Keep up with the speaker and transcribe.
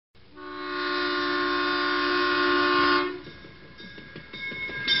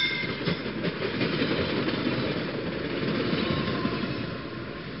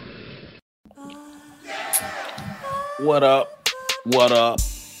What up? What up?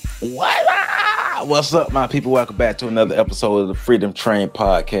 What up? What's up, my people? Welcome back to another episode of the Freedom Train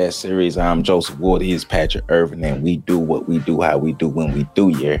podcast series. I'm Joseph Ward. He is Patrick Irvin, and we do what we do, how we do, when we do.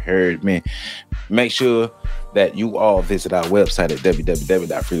 You heard me? Make sure that you all visit our website at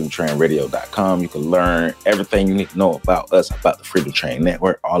www.freedomtrainradio.com. You can learn everything you need to know about us, about the Freedom Train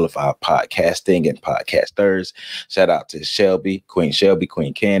Network, all of our podcasting and podcasters. Shout out to Shelby, Queen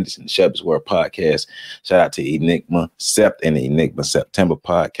Candace, and the Shelby's World podcast. Shout out to Enigma Sept and the Enigma September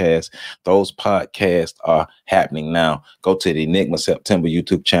podcast. Those podcasts are happening now. Go to the Enigma September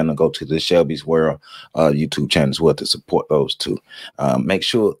YouTube channel. Go to the Shelby's World YouTube channel as well to support those two. Make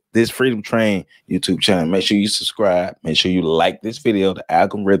sure this Freedom Train YouTube channel, make sure you subscribe. Make sure you like this video. The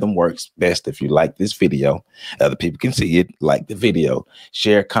algorithm works best if you like this video. Other people can see it. Like the video,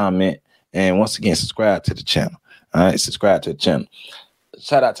 share, comment, and once again, subscribe to the channel. All right, subscribe to the channel.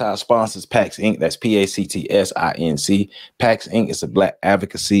 Shout out to our sponsors, PAX Inc. That's PACTSINC. PAX Inc. is a Black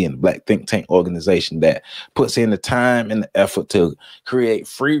advocacy and Black think tank organization that puts in the time and the effort to create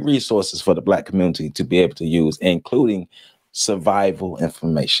free resources for the Black community to be able to use, including survival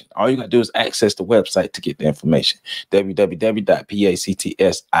information. All you got to do is access the website to get the information.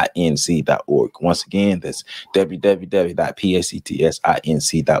 www.pactsinc.org. Once again, that's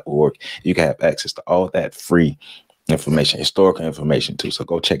www.pactsinc.org. You can have access to all that free information, historical information too. So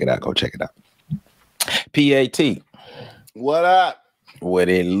go check it out. PAT. What up? What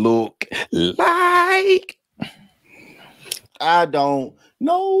it look like? I don't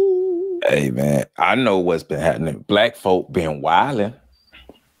know. Hey man, I know what's been happening. Black folk been wilding.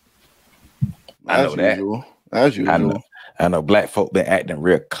 I know that. As usual. I know black folk been acting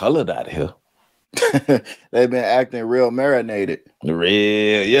real colored out of here. They've been acting real marinated.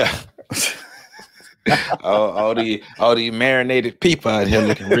 Real, yeah. all the marinated people out here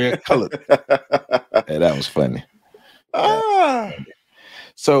looking real colored. Hey, that was funny.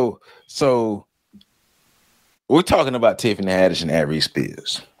 So we're talking about Tiffany Haddish and Aries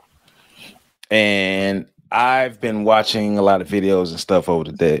Spears. And I've been watching a lot of videos and stuff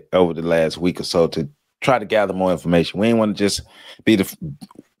over the last week or so to try to gather more information. We ain't want to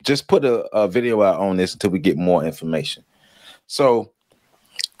just put a video out on this until we get more information. So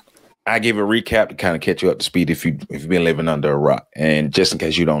I give a recap to kind of catch you up to speed if you've been living under a rock, and just in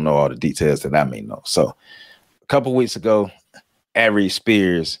case you don't know all the details that I may know. So a couple weeks ago, Aries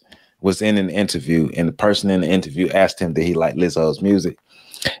Spears was in an interview, and the person in the interview asked him that he liked Lizzo's music.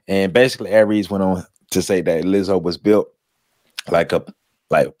 And basically, Aries went on to say that Lizzo was built like a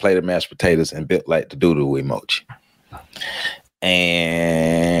plate of mashed potatoes and built like the doodle emoji.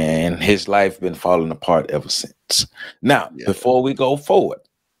 And his life been falling apart ever since. Now, before we go forward,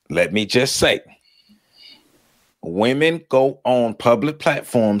 let me just say, women go on public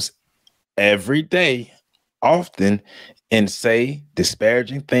platforms every day, often, and say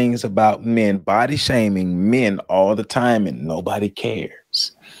disparaging things about men, body shaming men all the time, and nobody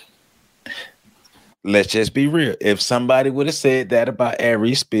cares. Let's just be real. If somebody would have said that about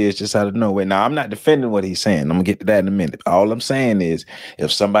Aries Spears just out of nowhere, now I'm not defending what he's saying. I'm gonna get to that in a minute. All I'm saying is,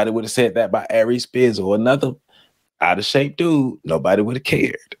 if somebody would have said that about Aries Spears or another out of shape dude, nobody would have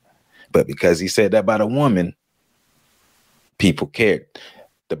cared. But because he said that about a woman, people cared.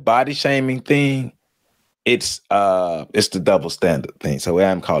 The body shaming thing, it's the double standard thing. So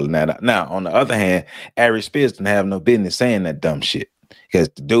I'm calling that out. Now, on the other hand, Aries Spears didn't have no business saying that dumb shit because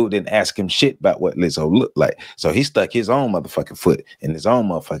the dude didn't ask him shit about what Lizzo looked like. So he stuck his own motherfucking foot in his own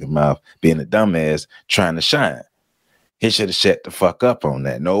motherfucking mouth, being a dumbass trying to shine. He should have shut the fuck up on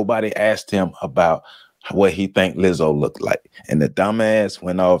that. Nobody asked him about what he think Lizzo looked like. And the dumbass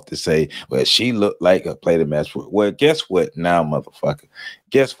went off to say, well, she looked like a plate of mashed potatoes. Well, guess what now, motherfucker?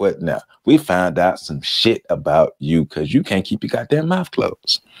 Guess what now? We found out some shit about you because you can't keep your goddamn mouth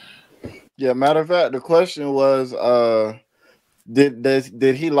closed. Yeah, matter of fact, the question was,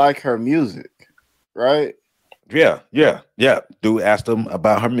 did he like her music? Right? Yeah. Dude asked him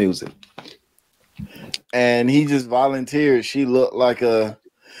about her music. And he just volunteered. She looked like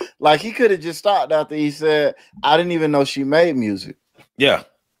he could have just stopped after he said, I didn't even know she made music. Yeah.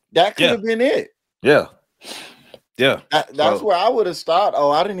 That could have been it. Yeah. That's where I would have stopped.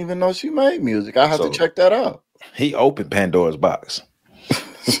 Oh, I didn't even know she made music. I have to check that out. He opened Pandora's box.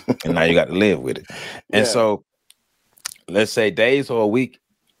 And now you got to live with it. And so let's say days or a week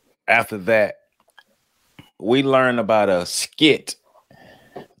after that, we learn about a skit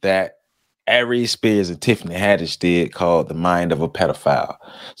that Aries Spears and Tiffany Haddish did called The Mind of a Pedophile.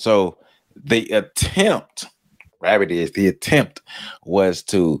 So the attempt was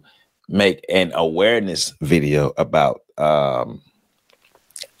to make an awareness video about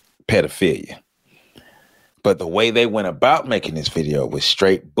pedophilia. But the way they went about making this video was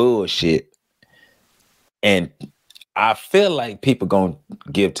straight bullshit. And I feel like people gonna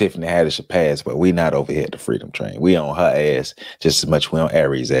give Tiffany Haddish a pass, but we not over here at the Freedom Train. We on her ass just as much we on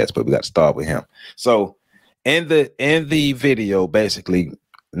Aries' ass, but we got to start with him. So in the video, basically,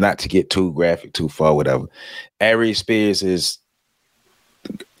 not to get too graphic, too far, whatever, Aries Spears is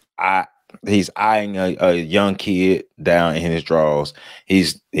he's eyeing a young kid down in his drawers.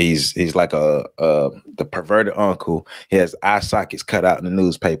 He's like the perverted uncle. He has eye sockets cut out in the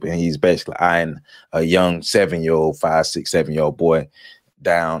newspaper, and he's basically eyeing a young 7-year-old, 5, 6, 7-year-old boy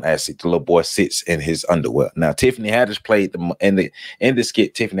down as the little boy sits in his underwear. Now, Tiffany Haddish played in the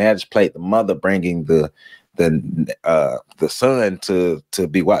skit. Tiffany Haddish played the mother, bringing the son to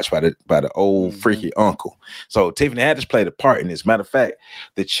be watched by the old freaky uncle. So Tiffany Haddish played a part in this. Matter of fact,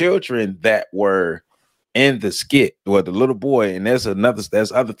 the children that were in the skit were the little boy, and there's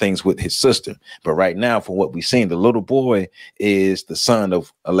other things with his sister. But right now, from what we've seen, the little boy is the son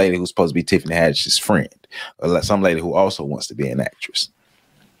of a lady who's supposed to be Tiffany Haddish's friend, or some lady who also wants to be an actress.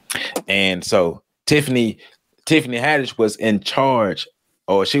 And so Tiffany Haddish was in charge,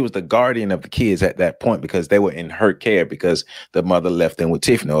 or she was the guardian of the kids at that point, because they were in her care because the mother left them with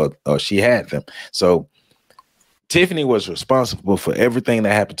Tiffany, or she had them. So Tiffany was responsible for everything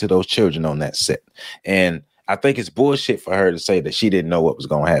that happened to those children on that set. And I think it's bullshit for her to say that she didn't know what was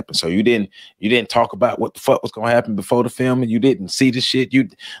going to happen. So you didn't talk about what the fuck was going to happen before the film, and you didn't see the shit. You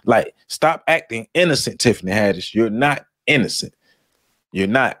stop acting innocent, Tiffany Haddish. You're not innocent. You're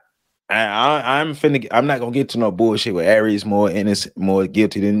not. I'm not gonna get to no bullshit with Aries more innocent, more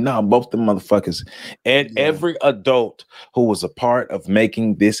guilty than both the motherfuckers. And every adult who was a part of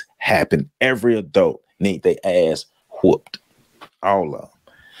making this happen, every adult need their ass whooped. All of them.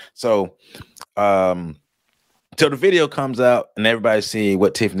 So till the video comes out and everybody see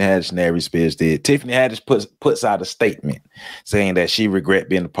what Tiffany Haddish and Aries Spears did. Tiffany Haddish puts out a statement saying that she regret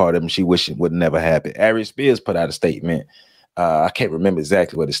being a part of them. She wish it would never happen. Aries Spears put out a statement. I can't remember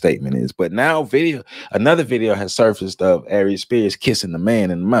exactly what the statement is, but now another video has surfaced of Aries Spears kissing the man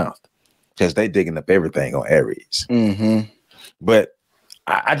in the mouth, because they digging up everything on Aries. But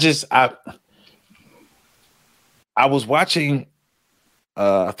I was watching,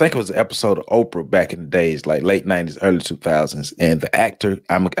 I think it was an episode of Oprah back in the days, like late 90s, early 2000s. And the actor,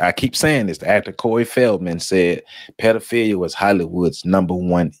 I keep saying this, the actor Corey Feldman said pedophilia was Hollywood's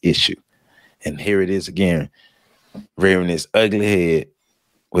 #1 issue. And here it is again, rearing its ugly head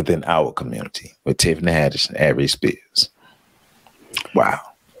within our community with Tiffany Haddish and Aries Spears. Wow.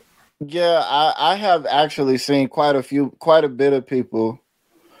 Yeah, I have actually seen quite a bit of people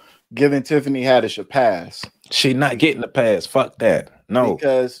giving Tiffany Haddish a pass. She not getting a pass. Fuck that. No.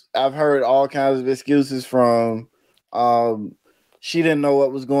 Because I've heard all kinds of excuses from she didn't know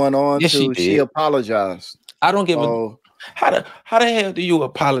what was going on, yes, she apologized. I don't give a how the hell do you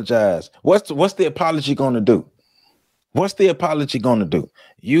apologize? What's the apology gonna do? What's the apology gonna do?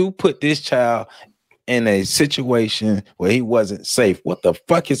 You put this child in a situation where he wasn't safe. What the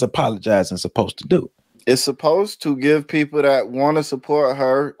fuck is apologizing supposed to do? It's supposed to give people that want to support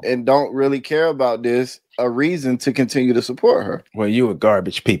her and don't really care about this a reason to continue to support her. Well, you are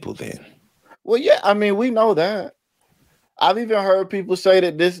garbage people then. Well, yeah, I mean, we know that. I've even heard people say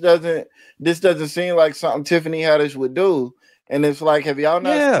that this doesn't seem like something Tiffany Haddish would do. And it's like, have y'all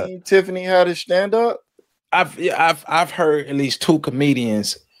not seen Tiffany Haddish stand up? I've heard at least 2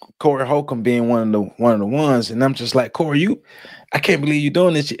 comedians, Corey Holcomb being one of the ones, and I'm just like, Corey, I can't believe you're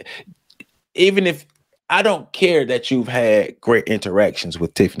doing this. Even if I don't care that you've had great interactions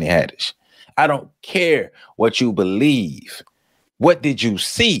with Tiffany Haddish, I don't care what you believe. What did you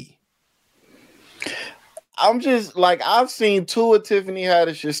see? I'm just like, I've seen 2 of Tiffany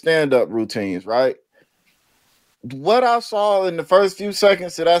Haddish's stand-up routines, right? What I saw in the first few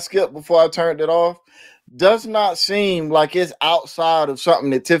seconds that I skipped before I turned it off does not seem like it's outside of something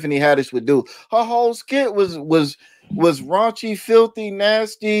that Tiffany Haddish would do. Her whole skit was raunchy, filthy,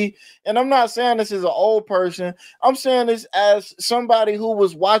 nasty. And I'm not saying this as an old person. I'm saying this as somebody who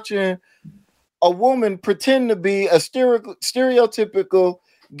was watching a woman pretend to be a stereotypical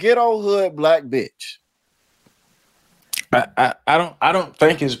ghetto hood black bitch. I don't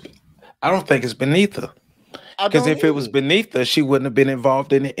think it's beneath her. Because if it was beneath her, she wouldn't have been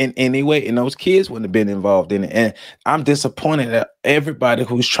involved in it in any way, and those kids wouldn't have been involved in it. And I'm disappointed at everybody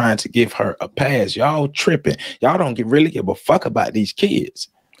who's trying to give her a pass. Y'all tripping. Y'all don't really give a fuck about these kids.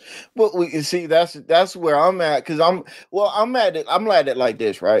 Well, you see, that's where I'm at. Because I'm at it like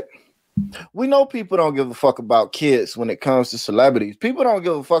this, right? We know people don't give a fuck about kids when it comes to celebrities. People don't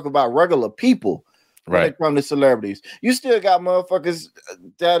give a fuck about regular people when it comes to celebrities. You still got motherfuckers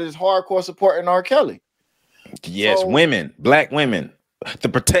that is hardcore supporting R. Kelly. Yes, women, black women, to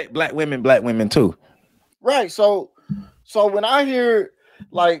protect black women too. Right. So when I hear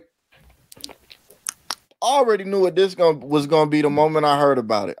like, I already knew what this was gonna be the moment I heard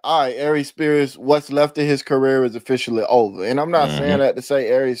about it. All right, Aries Spears, what's left of his career is officially over. And I'm not saying that to say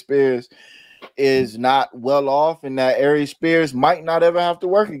Aries Spears is not well off and that Aries Spears might not ever have to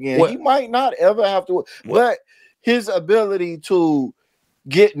work again. He might not ever have to work, but his ability to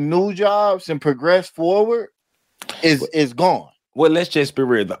get new jobs and progress forward is gone. Well, let's just be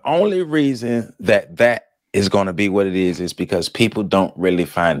real. The only reason that is going to be what it is because people don't really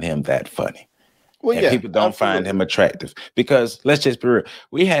find him that funny. Well, and people don't find him attractive because let's just be real.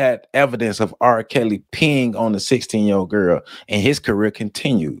 We had evidence of R. Kelly peeing on a 16-year-old girl and his career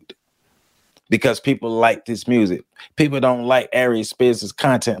continued because people like this music. People don't like Aries Spears'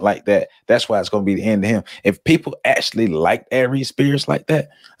 content like that. That's why it's going to be the end of him. If people actually like Aries Spears like that,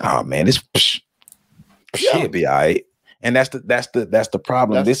 oh man, this shit be all right. And that's the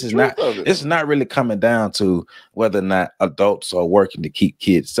problem. This is not really coming down to whether or not adults are working to keep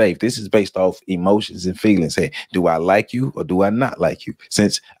kids safe. This is based off emotions and feelings. Hey, do I like you or do I not like you?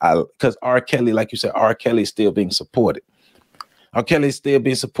 Because R. Kelly, like you said, R. Kelly is still being supported. R. Kelly is still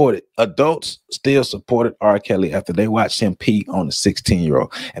being supported. Adults still supported R. Kelly after they watched him pee on a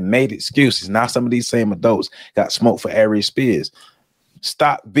 16-year-old and made excuses. Now some of these same adults got smoked for Aries Spears.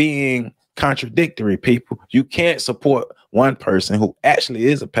 Stop being contradictory, people. You can't support one person who actually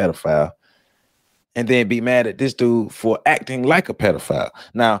is a pedophile and then be mad at this dude for acting like a pedophile.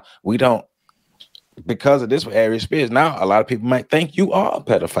 Now, we don't, because of this with Aries Spears, now a lot of people might think you are a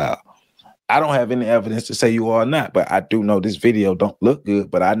pedophile. I don't have any evidence to say you are not, but I do know this video don't look good,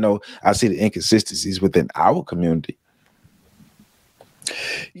 but I know I see the inconsistencies within our community.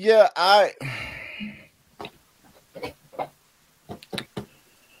 Yeah, I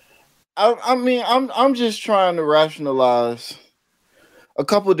mean, I'm just trying to rationalize a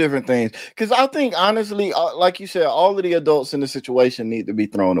couple of different things because I think honestly, like you said, all of the adults in the situation need to be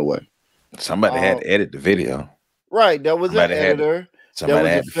thrown away. Somebody had to edit the video, right? There was an editor, there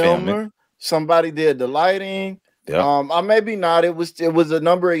was a filmer, somebody did the lighting. Yep. Maybe not. It was a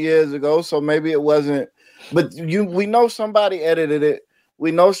number of years ago, so maybe it wasn't. But we know somebody edited it.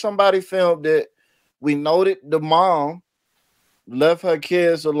 We know somebody filmed it. We know that the mom left her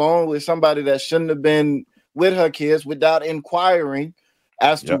kids alone with somebody that shouldn't have been with her kids without inquiring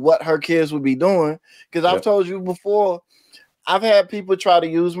as to what her kids would be doing. Because I've told you before, I've had people try to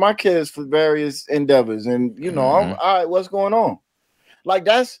use my kids for various endeavors, and I'm all right. What's going on? Like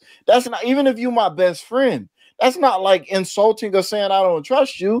that's not, even if you my best friend, that's not like insulting or saying I don't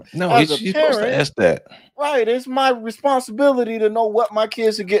trust you. No, you're supposed to ask that. Right, it's my responsibility to know what my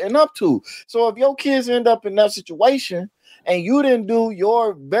kids are getting up to. So if your kids end up in that situation and you didn't do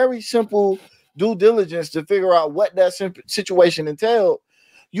your very simple due diligence to figure out what that situation entailed,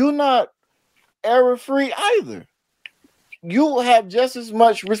 you're not error-free either. You have just as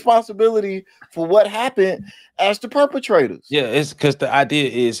much responsibility for what happened as the perpetrators. Yeah, it's because the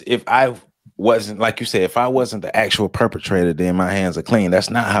idea is if I wasn't, like you said, if I wasn't the actual perpetrator, then my hands are clean. That's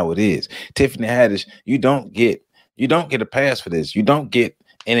not how it is. Tiffany Haddish, you don't get a pass for this. You don't get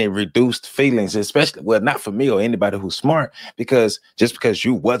any reduced feelings, especially, well, not for me or anybody who's smart, because just because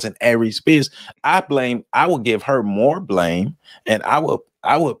you wasn't Aries Spears, I would give her more blame, and I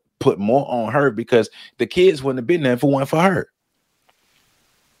would put more on her because the kids wouldn't have been there if it weren't for her.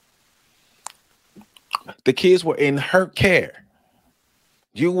 The kids were in her care.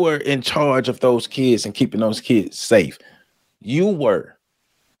 You were in charge of those kids and keeping those kids safe. You were.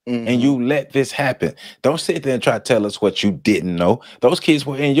 And you let this happen. Don't sit there and try to tell us what you didn't know. Those kids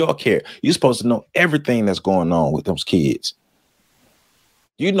were in your care. You're supposed to know everything that's going on with those kids.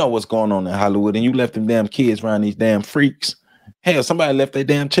 You know what's going on in Hollywood, and you left them damn kids around these damn freaks. Hell, somebody left their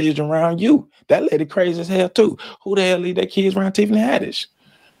damn children around you. That lady crazy as hell too. Who the hell leave their kids around Tiffany Haddish?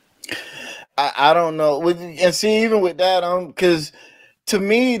 I don't know. And see, even with that, because to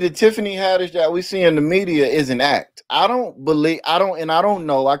me, the Tiffany Haddish that we see in the media is an act. I don't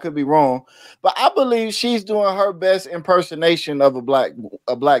know, I could be wrong, but I believe she's doing her best impersonation of a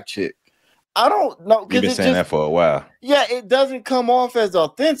black chick. I don't know. You've been saying that for a while. Yeah, it doesn't come off as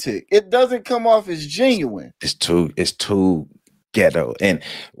authentic. It doesn't come off as genuine. It's too ghetto. And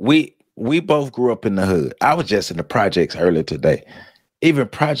we both grew up in the hood. I was just in the projects earlier today. Even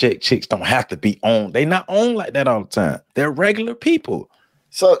project chicks don't have to be on. They not on like that all the time. They're regular people.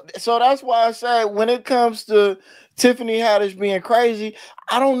 So that's why I said when it comes to Tiffany Haddish being crazy,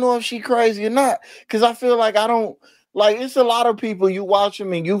 I don't know if she crazy or not. Because I feel like it's a lot of people, you watch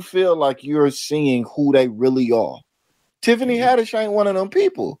them and you feel like you're seeing who they really are. Tiffany Haddish ain't one of them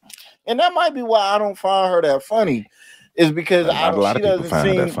people. And that might be why I don't find her that funny, is because Not a lot she of people doesn't find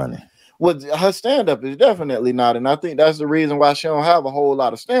her that seem funny. what her stand-up is definitely not. And I think that's the reason why she don't have a whole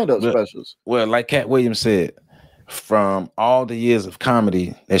lot of stand-up specials. Well, like Cat Williams said, from all the years of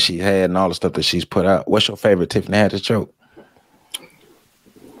comedy that she had and all the stuff that she's put out, what's your favorite Tiffany Haddish joke?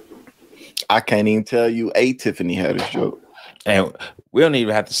 I can't even tell you a Tiffany Haddish joke. And we don't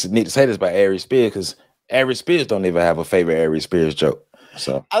even have to need to say this about Aries Spears, because Aries Spears don't even have a favorite Aries Spears joke.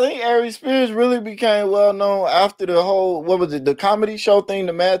 So I think Aries Spears really became well known after the whole, what was it, the comedy show thing,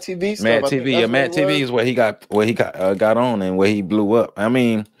 the Mad TV stuff. Mad TV, Mad TV is where he got got on and where he blew up. I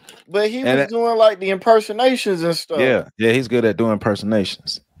mean, but he was doing like the impersonations and stuff. Yeah, he's good at doing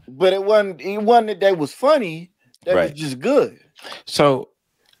impersonations. But it wasn't that they was funny. That was just good. So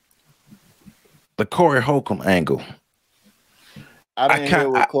the Corey Holcomb angle. I didn't hear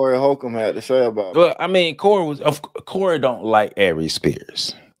what Corey Holcomb had to say about it. Well, I mean, Corey don't like Aries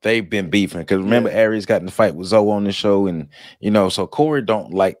Spears. They've been beefing because remember Aries got in the fight with Zoe on the show, and so Corey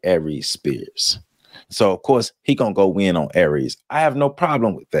don't like Aries Spears. So of course he gonna go win on Aries. I have no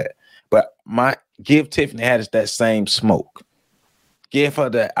problem with that. But give Tiffany Haddish that same smoke. Give her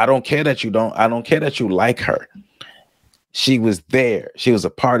that. I don't care that you don't. I don't care that you like her. She was there. She was a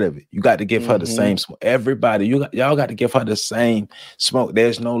part of it. You got to give her the same smoke. Everybody, y'all got to give her the same smoke.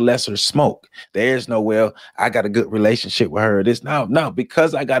 There's no lesser smoke. There's no, well, I got a good relationship with her. No,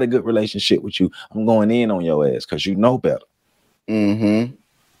 because I got a good relationship with you, I'm going in on your ass because you know better. Mm-hmm.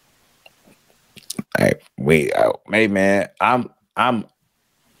 Hey, man, I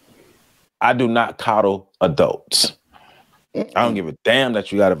do not coddle adults. I don't give a damn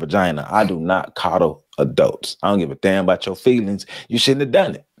that you got a vagina. I do not coddle adults. I don't give a damn about your feelings. You shouldn't have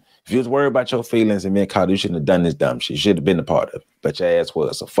done it. If you was worried about your feelings and being coddled, you shouldn't have done this dumb shit. You should have been a part of it. But your ass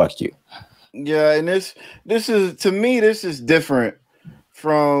was, so fuck you. Yeah, and this is, to me, this is different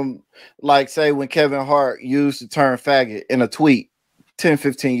from, like, say, when Kevin Hart used the term faggot in a tweet 10,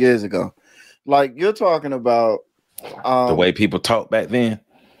 15 years ago. Like, you're talking about the way people talk back then.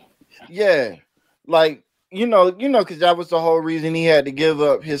 Yeah. Like, because that was the whole reason he had to give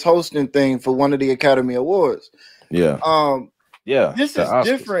up his hosting thing for one of the Academy Awards. Yeah. This is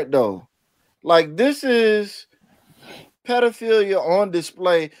different though. Like, this is pedophilia on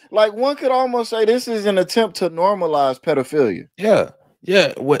display. Like, one could almost say this is an attempt to normalize pedophilia. Yeah.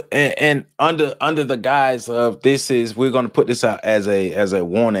 And under the guise of we're going to put this out as a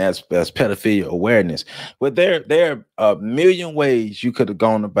warning, as pedophilia awareness. But there are a million ways you could have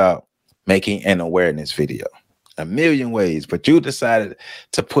gone about making an awareness video, a million ways, but you decided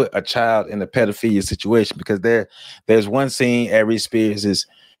to put a child in a pedophilia situation because there's one scene Aries Spears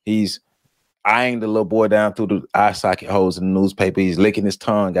he's eyeing the little boy down through the eye socket holes in the newspaper. He's licking his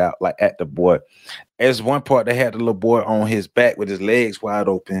tongue out like at the boy. There's one part they had the little boy on his back with his legs wide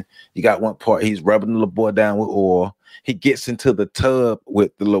open. You got one part he's rubbing the little boy down with oil. He gets into the tub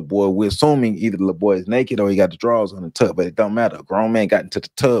with the little boy. We're assuming either the little boy is naked or he got the drawers on the tub, but it don't matter. A grown man got into the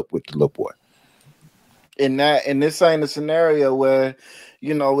tub with the little boy. And this ain't a scenario where,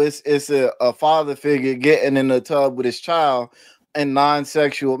 it's a father figure getting in the tub with his child in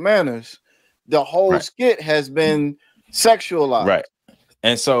non-sexual manners. The whole skit has been sexualized. Right.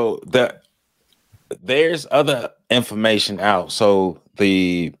 And so there's other information out. So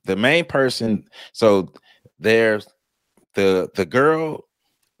the main person, so there's the girl,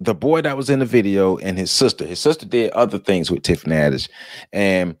 the boy that was in the video, and his sister. His sister did other things with Tiffany Haddish.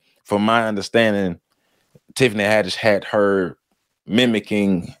 And from my understanding, Tiffany Haddish had her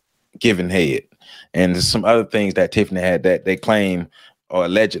mimicking giving head. And there's some other things that Tiffany had that they claim, or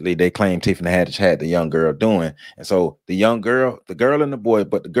allegedly they claim Tiffany Haddish had the young girl doing. And so the girl and the boy,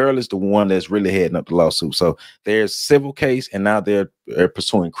 but the girl is the one that's really heading up the lawsuit. So there's civil case, and now they're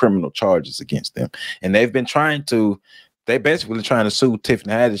pursuing criminal charges against them. And they've been they basically trying to sue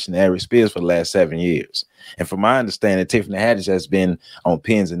Tiffany Haddish and Aries Spears for the last 7 years. And from my understanding, Tiffany Haddish has been on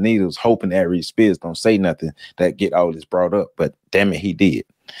pins and needles, hoping Aries Spears don't say nothing that get all this brought up. But damn it, he did.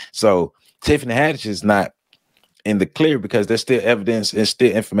 So Tiffany Haddish is not in the clear because there's still evidence and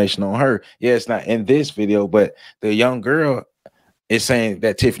still information on her. Yeah, it's not in this video, but the young girl is saying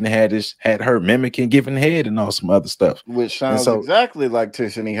that Tiffany Haddish had her mimicking giving head and all some other stuff. Which sounds exactly like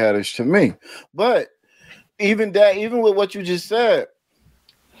Tiffany Haddish to me. But even with what you just said,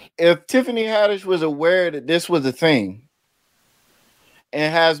 if Tiffany Haddish was aware that this was a thing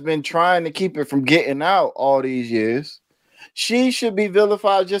and has been trying to keep it from getting out all these years, she should be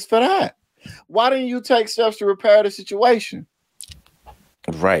vilified just for that. Why didn't you take steps to repair the situation?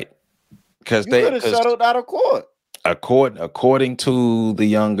 Right. Because they could have settled out of court. According to the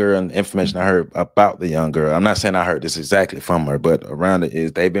younger and information I heard about the younger, I'm not saying I heard this exactly from her, but around it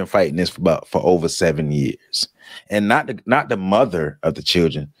is they've been fighting this for over 7 years, and not the mother of the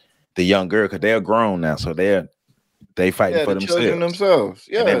children, the young girl, because they're grown now, so they fighting for the children themselves.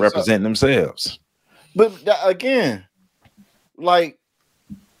 Yeah, and they represent themselves. But again, like,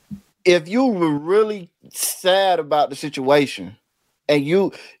 if you were really sad about the situation, and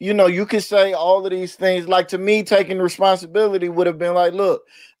you could say all of these things, like, to me, taking responsibility would have been like, look,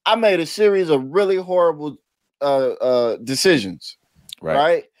 I made a series of really horrible decisions,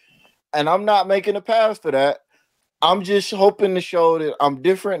 right? And I'm not making a pass for that. I'm just hoping to show that I'm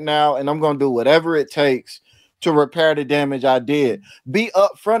different now, and I'm going to do whatever it takes to repair the damage I did. Be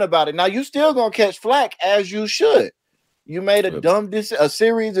upfront about it. Now, you still going to catch flack, as you should. You made a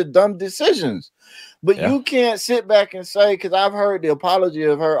series of dumb decisions. But you can't sit back and say, because I've heard the apology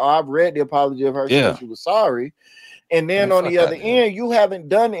of her, or I've read the apology of her, saying she was sorry. And then on the other end, you haven't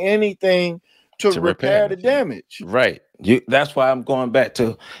done anything to repair the damage. Right. That's why I'm going back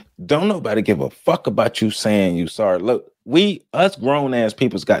to, don't nobody give a fuck about you saying you sorry. Look, us grown ass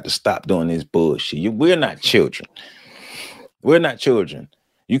people's got to stop doing this bullshit. We're not children. We're not children.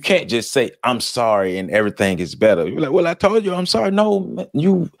 You can't just say, I'm sorry, and everything is better. You're like, well, I told you I'm sorry. No,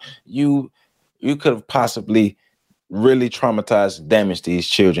 you could have possibly really traumatized and damaged these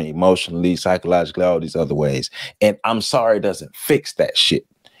children emotionally, psychologically, all these other ways. And I'm sorry doesn't fix that shit.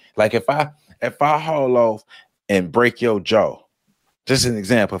 Like, if I haul off and break your jaw, just an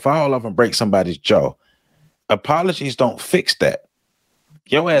example, if I haul off and break somebody's jaw, apologies don't fix that.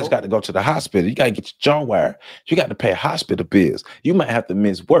 Your ass got to go to the hospital. You got to get your jaw wired. You got to pay hospital bills. You might have to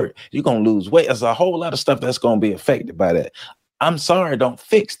miss work. You're going to lose weight. There's a whole lot of stuff that's going to be affected by that. I'm sorry don't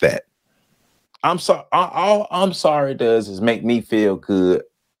fix that. I'm sorry. All I'm sorry does is make me feel good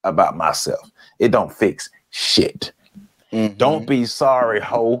about myself. It don't fix shit. Mm-hmm. Don't be sorry,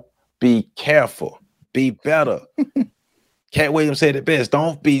 ho. Be careful. Be better. Cat Williams said it best.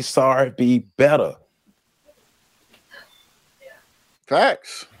 Don't be sorry. Be better.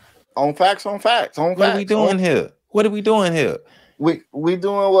 Facts. On facts. On facts. What are we doing here? What are we doing here? We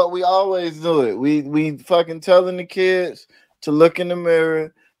doing what we always do it. We fucking telling the kids to look in the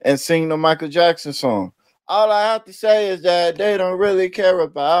mirror and sing the Michael Jackson song. All I have to say is that they don't really care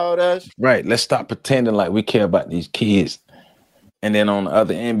about us. Right. Let's stop pretending like we care about these kids. And then on the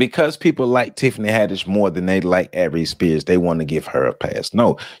other end, because people like Tiffany Haddish more than they like Aries Spears, they want to give her a pass.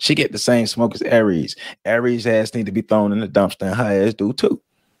 No, she get the same smoke as Aries. Aries' ass need to be thrown in the dumpster, and her ass do too.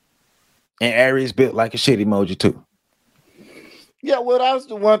 And Aries built like a shit emoji too. Yeah, well, that was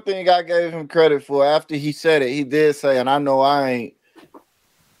the one thing I gave him credit for. After he said it, he did say, and I know I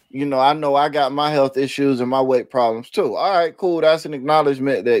got my health issues and my weight problems too. All right, cool. That's an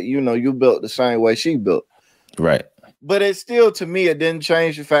acknowledgement that, you built the same way she built. Right. But it's still, to me, it didn't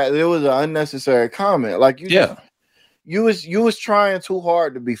change the fact that it was an unnecessary comment. Like, you was trying too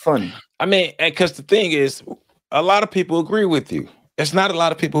hard to be funny. I mean, because the thing is, a lot of people agree with you. It's not a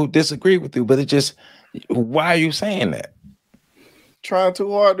lot of people who disagree with you, but it just, why are you saying that? Trying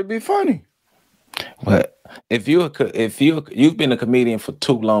too hard to be funny. But if you've been a comedian for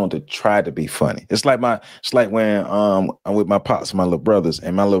too long to try to be funny, it's like when I'm with my pops and my little brothers,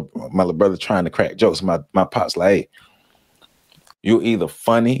 and my little brother trying to crack jokes. My pops like, hey, you're either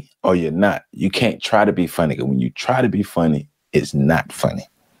funny or you're not. You can't try to be funny, because when you try to be funny, it's not funny.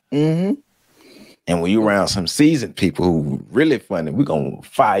 Mm-hmm. And when you're around some seasoned people who really funny, we're gonna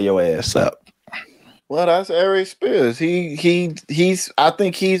fire your ass up. Well, that's Aries Spears. I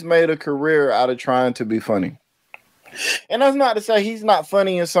think he's made a career out of trying to be funny. And that's not to say he's not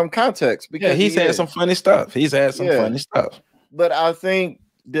funny in some context, because he's had some funny stuff. He's had some funny stuff. But I think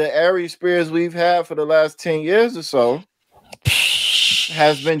the Aries Spears we've had for the last 10 years or so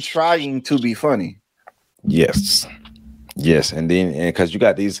has been trying to be funny. Yes. And then, because you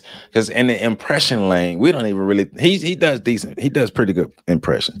got these, because in the impression lane, we don't even really, he does decent. He does pretty good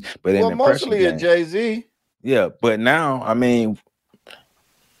impressions. But in the mostly a Jay-Z. Yeah, but now, I mean,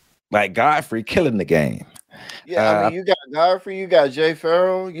 like Godfrey killing the game. Yeah, I mean, you got Godfrey, you got Jay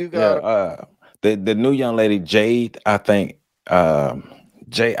Farrell, you got the new young lady, Jade, I think. I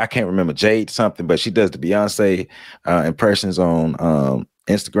can't remember Jade something, but she does the Beyonce impressions on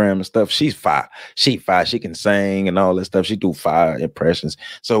Instagram and stuff. She's fire. She can sing and all that stuff. She do fire impressions.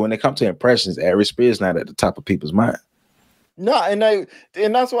 So when it comes to impressions, Aries Spears not at the top of people's mind. No, and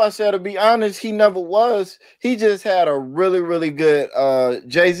that's why I said, to be honest, he never was. He just had a really, really good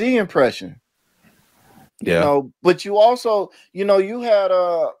Jay-Z impression. Yeah. But you also, you had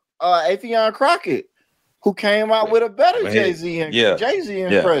Affion Crockett. who came out with a better Hey, Jay-Z yeah,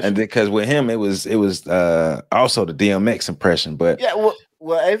 impression. and because with him it was also the DMX impression, but Yeah,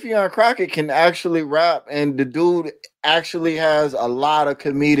 well, Affion Crockett can actually rap, and the dude actually has a lot of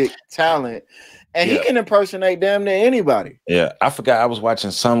comedic talent, and he can impersonate damn near anybody. Yeah, I forgot I was watching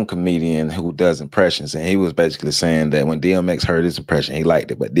some comedian who does impressions, and he was basically saying that when DMX heard his impression, he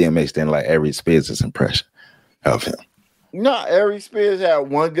liked it, but DMX didn't like Aries Spears' impression of him. No, Aries Spears had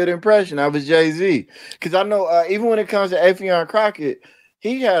one good impression. That was Jay-Z. Because I know even when it comes to Affion Crockett,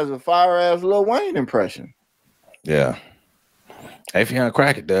 he has a fire-ass Lil Wayne impression. Yeah. Affion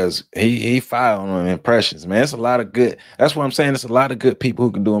Crockett does. He fire on impressions, man. It's a lot of good. That's what I'm saying. It's a lot of good people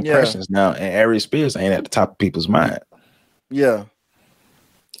who can do impressions now, and Aries Spears ain't at the top of people's mind. Yeah.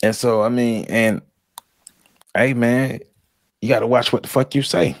 And so, I mean, and hey, man, you got to watch what the fuck you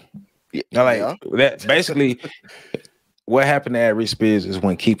say. Like that. Basically, what happened to Aries Spears is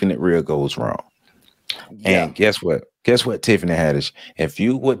when keeping it real goes wrong. Yeah. And guess what? Guess what, Tiffany Haddish? If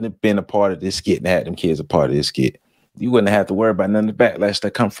you wouldn't have been a part of this skit and had them kids a part of this skit, you wouldn't have to worry about none of the backlash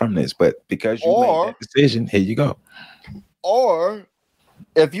that come from this. But because you made that decision, here you go. Or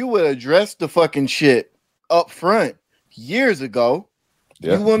if you would address the fucking shit up front years ago,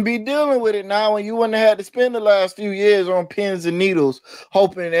 you wouldn't be dealing with it now, and you wouldn't have had to spend the last few years on pins and needles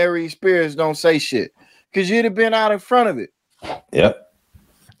hoping Aries Spears don't say shit. Because you'd have been out in front of it. Yep.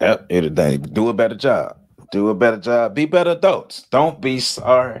 It'd do a better job. Do a better job. Be better adults. Don't be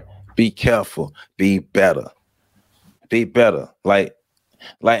sorry. Be careful. Be better. Be better. Like,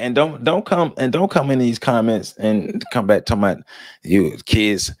 and don't come in these comments and come back talking about you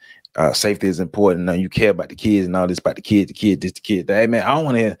kids. Safety is important. Now you care about the kids and all this about the kids, this, the kid. Hey man, I don't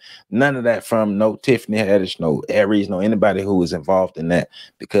want to hear none of that from no Tiffany Haddish, no Aries, no anybody who was involved in that,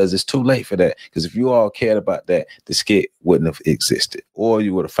 because it's too late for that. Because if you all cared about that, the skit wouldn't have existed, or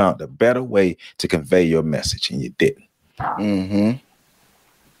you would have found a better way to convey your message, and you didn't. Mm-hmm.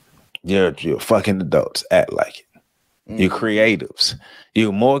 You're fucking adults. Act like it. You're creatives.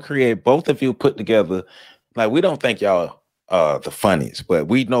 You're more creative. Both of you put together. Like, we don't think y'all the funniest, but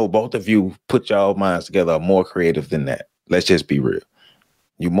we know both of you put y'all minds together are more creative than that. Let's just be real.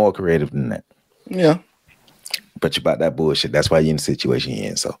 You're more creative than that. Yeah. But you about that bullshit. That's why you're in the situation you're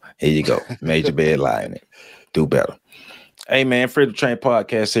in. So here you go. Major bed lie in it. Do better. Hey man, Freedom Train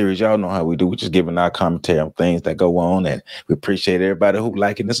podcast series. Y'all know how we do. We're just giving our commentary on things that go on, and we appreciate everybody who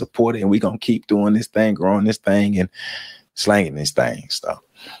liking and supporting. And we're gonna keep doing this thing, growing this thing, and slanging this thing. So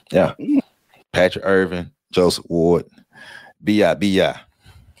yeah. Patrick Irvin, Joseph Ward, B.I.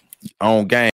 on game.